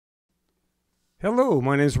Hello,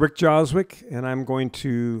 my name is Rick Joswick, and I'm going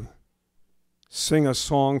to sing a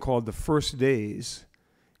song called The First Days.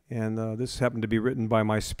 And this happened to be written by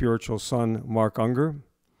my spiritual son, Mark Ungar.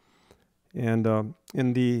 And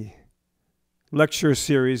in the lecture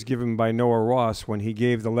series given by Noah Ross, when he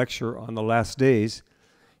gave the lecture on the last days,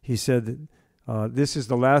 he said, this is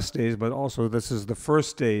the last days, but also this is the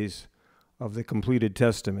first days of the completed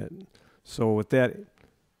testament. So with that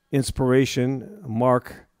inspiration,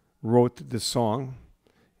 Mark wrote this song,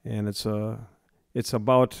 and it's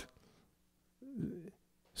about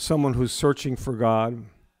someone who's searching for God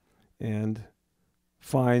and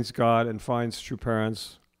finds God and finds true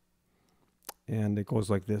parents, and it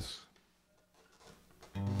goes like this.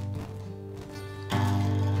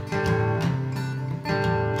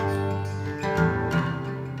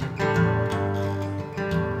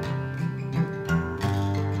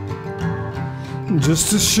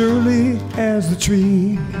 Just as surely as the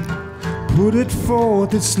tree putteth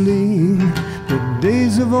forth its leaf, the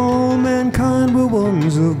days of all mankind were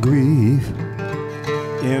ones of grief.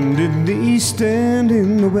 And in the east and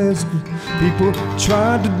in the west, people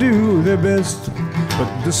tried to do their best,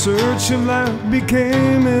 but the search of life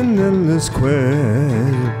became an endless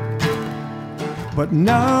quest. But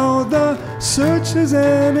now the search is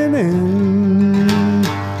at an end.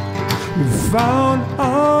 We found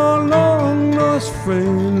our long lost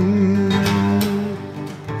friend.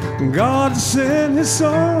 God sent His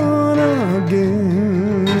Son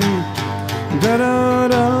again. Da da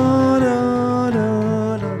da da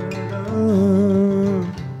da da da.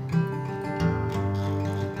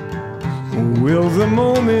 Well, the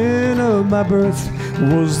moment of my birth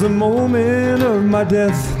was the moment of my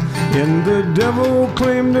death, and the devil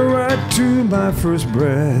claimed the right to my first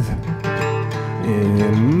breath.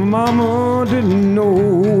 And my mama didn't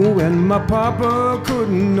know, and my papa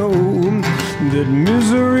couldn't know, that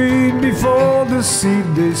misery before the seed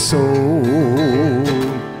they sowed.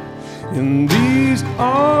 And these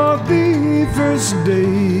are the first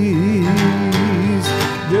days.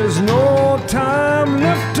 There's no time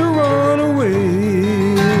left to run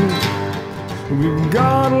away. We've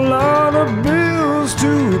got a lot of bills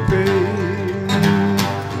to pay.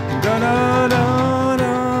 Da da da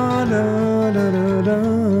da da da da.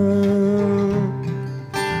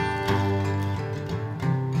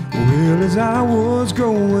 Well, as I was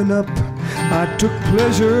growing up, I took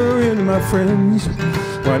pleasure in my friends,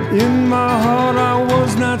 but in my heart I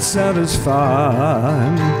was not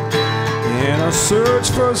satisfied. And I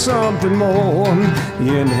searched for something more,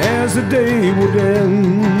 and as the day would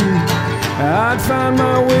end, I'd find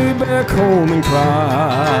my way back home and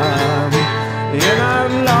cry. And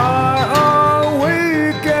I'd lie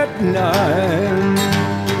awake at night,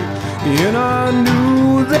 and I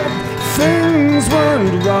knew that things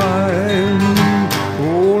weren't right.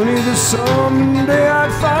 Only that someday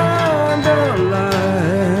I'd find a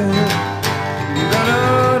light. Da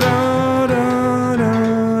da da da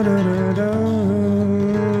da da da.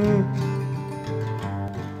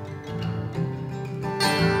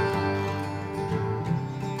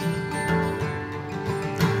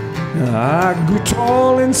 I grew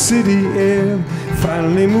tall in city air,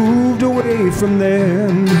 finally moved away from there,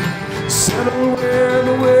 settled where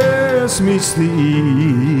the west meets the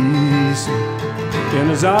east. And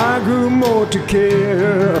as I grew more to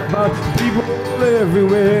care about people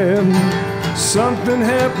everywhere, something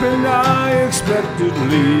happened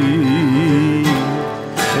unexpectedly,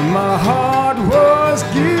 and my heart was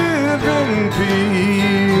given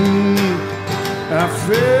peace. I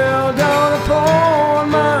fell down upon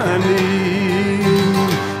my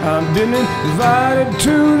knees. I've been invited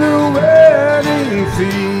to the wedding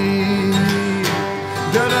feast.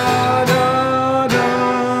 Da da da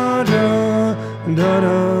da da da da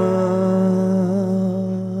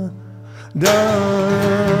da.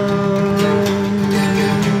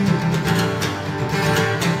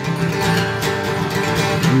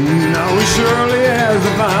 Now as surely as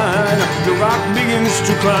the vine, the rock begins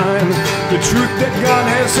to climb, the truth that God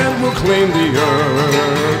has sent will claim the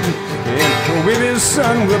earth. And with His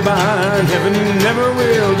Son will bind, heaven never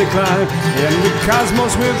will decline, and the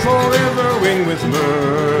cosmos will forever ring with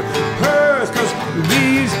mirth. 'Cause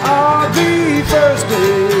these are the first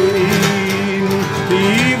days. The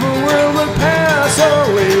evil world will pass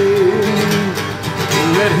away.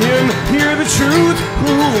 Let him hear the truth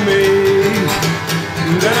who may.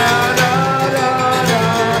 Da